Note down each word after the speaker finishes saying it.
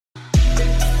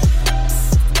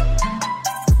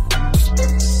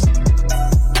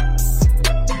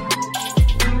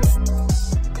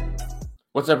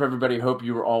What's up, everybody? Hope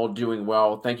you are all doing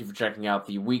well. Thank you for checking out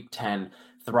the Week 10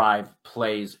 Thrive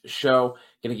Plays show.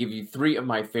 Going to give you three of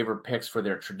my favorite picks for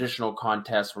their traditional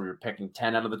contest where you're picking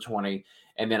 10 out of the 20,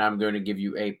 and then I'm going to give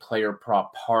you a player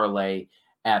prop parlay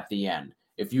at the end.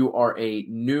 If you are a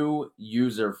new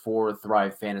user for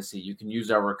Thrive Fantasy, you can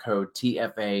use our code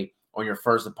TFA on your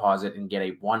first deposit and get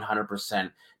a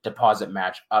 100% deposit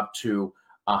match up to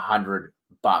 $100.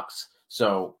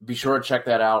 So be sure to check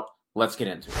that out. Let's get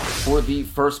into it. For the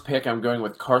first pick, I'm going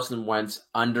with Carson Wentz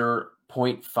under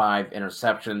 0.5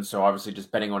 interceptions. So obviously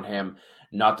just betting on him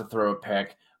not to throw a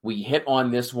pick. We hit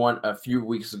on this one a few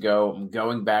weeks ago. I'm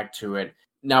going back to it.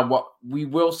 Now, what we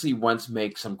will see Wentz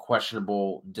make some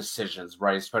questionable decisions,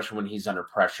 right? Especially when he's under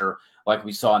pressure, like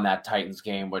we saw in that Titans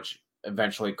game, which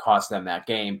eventually cost them that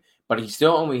game. But he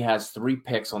still only has 3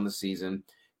 picks on the season.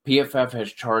 PFF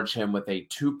has charged him with a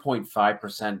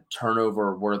 2.5%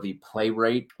 turnover worthy play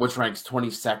rate, which ranks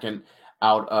 22nd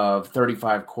out of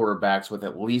 35 quarterbacks with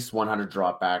at least 100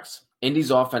 dropbacks.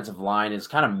 Indy's offensive line is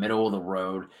kind of middle of the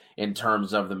road in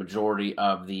terms of the majority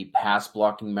of the pass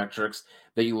blocking metrics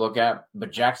that you look at,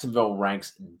 but Jacksonville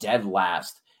ranks dead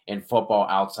last in Football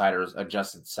Outsiders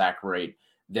adjusted sack rate.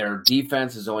 Their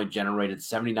defense has only generated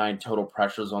 79 total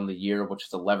pressures on the year, which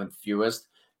is 11th fewest.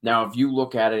 Now, if you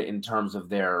look at it in terms of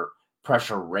their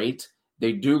pressure rate,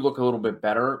 they do look a little bit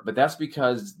better, but that's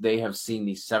because they have seen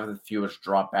the 7th fewest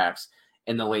dropbacks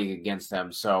in the league against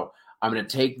them. So I'm going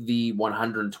to take the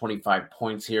 125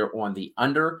 points here on the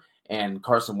under and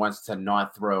Carson Wentz to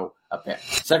not throw a pick.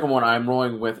 Second one, I'm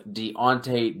rolling with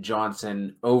Deontay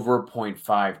Johnson over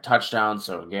 0.5 touchdowns.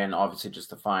 So again, obviously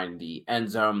just to find the end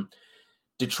zone.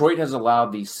 Detroit has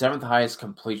allowed the 7th highest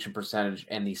completion percentage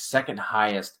and the 2nd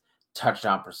highest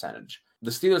touchdown percentage.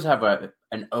 The Steelers have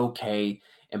an okay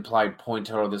implied point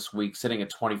total this week, sitting at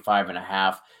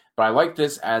 25.5. But I like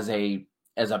this as a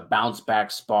bounce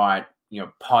back spot,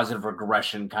 positive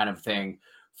regression kind of thing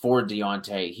for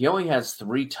Deontay. He only has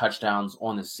 3 touchdowns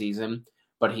on the season,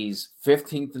 but he's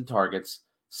 15th in targets,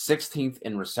 16th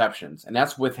in receptions, and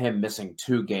that's with him missing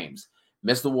 2 games.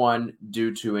 Missed the one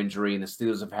due to injury, and the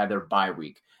Steelers have had their bye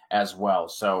week as well.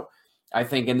 So I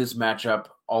think in this matchup,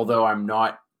 although I'm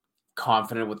not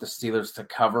confident with the Steelers to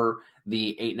cover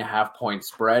the 8.5 point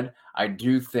spread, I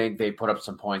do think they put up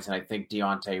some points, and I think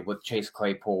Deontay, with Chase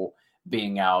Claypool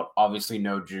being out, obviously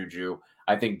no Juju,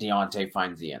 I think Deontay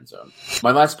finds the end zone.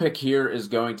 My last pick here is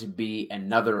going to be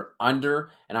another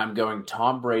under, and I'm going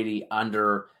Tom Brady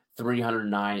under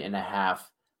 309.5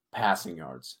 passing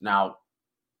yards. Now,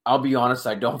 I'll be honest,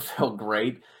 I don't feel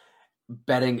great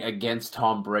betting against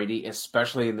Tom Brady,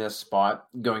 especially in this spot,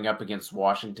 going up against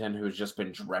Washington, who's just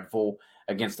been dreadful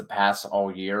against the pass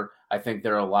all year. I think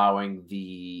they're allowing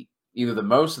either the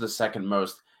most or the second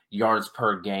most yards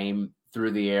per game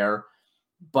through the air.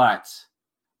 But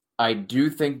I do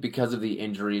think because of the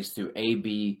injuries to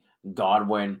AB,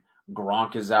 Godwin,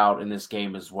 Gronk is out in this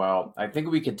game as well. I think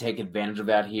we could take advantage of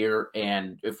that here.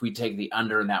 And if we take the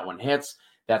under and that one hits,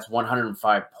 that's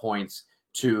 105 points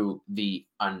to the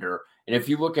under. And if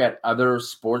you look at other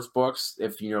sports books,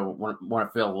 if you want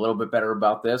to feel a little bit better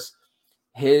about this,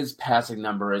 his passing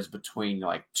number is between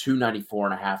like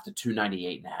 294.5 to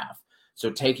 298.5.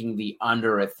 So taking the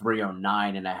under at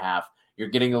 309.5, you're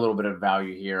getting a little bit of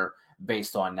value here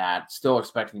based on that. Still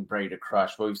expecting Brady to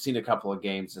crush, but we've seen a couple of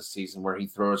games this season where he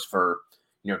throws for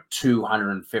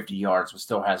 250 yards, but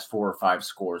still has 4 or 5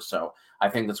 scores. So I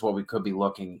think that's what we could be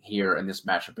looking here in this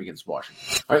matchup against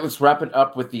Washington. All right, let's wrap it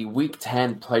up with the Week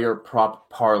 10 player prop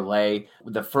parlay.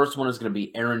 The first one is going to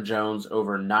be Aaron Jones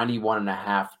over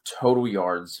 91.5 total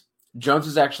yards. Jones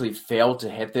has actually failed to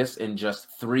hit this in just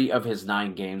 3 of his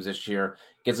 9 games this year.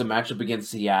 Gets a matchup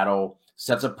against Seattle,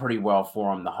 sets up pretty well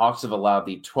for him. The Hawks have allowed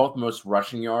the 12th most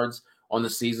rushing yards on the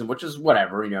season, which is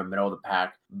whatever, middle of the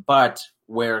pack. But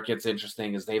where it gets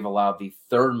interesting is they've allowed the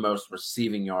 3rd most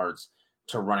receiving yards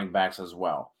to running backs as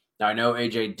well. Now, I know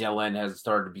A.J. Dillon has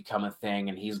started to become a thing,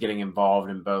 and he's getting involved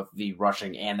in both the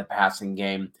rushing and the passing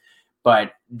game.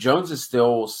 But Jones is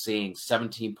still seeing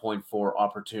 17.4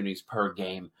 opportunities per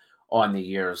game on the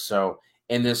year. So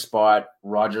in this spot,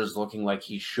 Rodgers looking like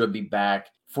he should be back.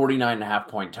 49.5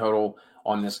 point total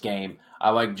on this game. I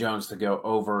like Jones to go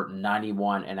over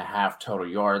 91.5 total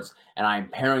yards, and I'm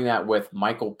pairing that with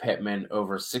Michael Pittman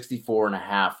over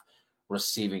 64.5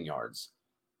 receiving yards.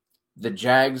 The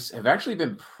Jags have actually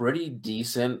been pretty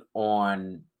decent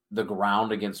on the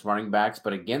ground against running backs,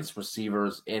 but against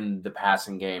receivers in the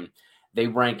passing game, they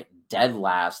rank dead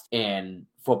last in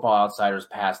Football Outsiders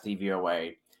pass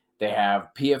DVOA. They have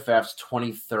PFF's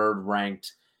 23rd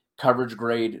ranked coverage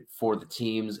grade for the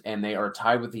teams, and they are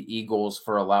tied with the Eagles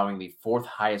for allowing the 4th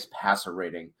highest passer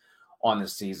rating on the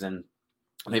season.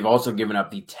 They've also given up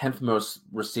the 10th most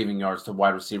receiving yards to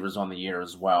wide receivers on the year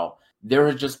as well. There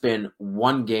has just been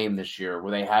one game this year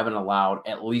where they haven't allowed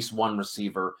at least one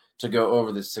receiver to go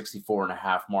over the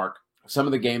 64.5 mark. Some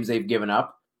of the games they've given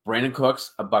up, Brandon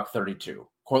Cooks, $132.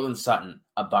 Cortland Sutton,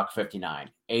 $159.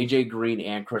 AJ Green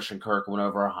and Christian Kirk went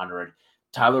over 100.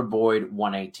 Tyler Boyd,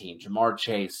 118. Jamar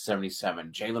Chase,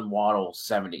 77. Jalen Waddle,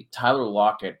 70. Tyler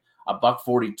Lockett,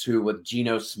 $142 with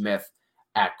Geno Smith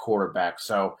at quarterback.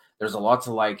 So there's a lot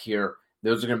to like here.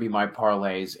 Those are going to be my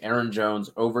parlays. Aaron Jones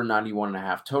over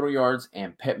 91.5 total yards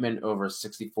and Pittman over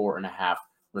 64.5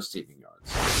 receiving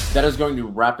yards. That is going to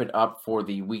wrap it up for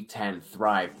the Week 10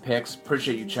 Thrive picks.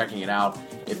 Appreciate you checking it out.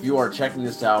 If you are checking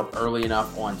this out early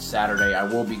enough on Saturday, I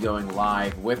will be going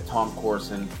live with Tom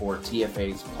Corson for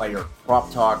TFA's Player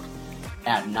Prop Talk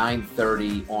at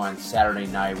 9:30 on Saturday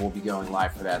night. We'll be going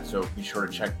live for that, so be sure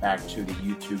to check back to the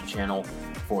YouTube channel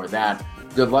for that.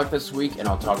 Good luck this week, and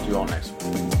I'll talk to you all next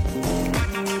week.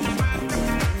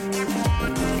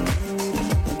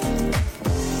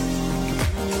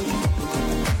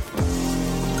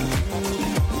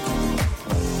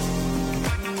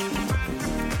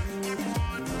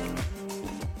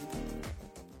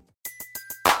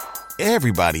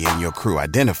 Everybody in your crew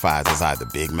identifies as either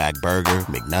Big Mac Burger,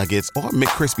 McNuggets, or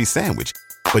McCrispy Sandwich.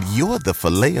 But you're the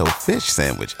Filet-O-Fish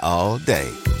Sandwich all day.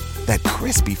 That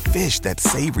crispy fish, that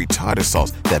savory tartar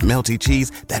sauce, that melty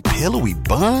cheese, that pillowy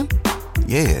bun.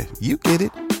 Yeah, you get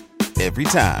it. Every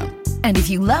time. And if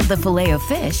you love the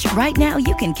Filet-O-Fish, right now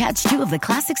you can catch two of the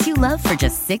classics you love for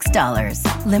just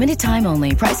 $6. Limited time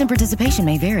only. Price and participation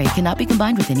may vary. Cannot be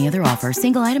combined with any other offer.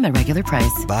 Single item at regular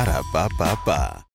price. Ba-da-ba-ba-ba.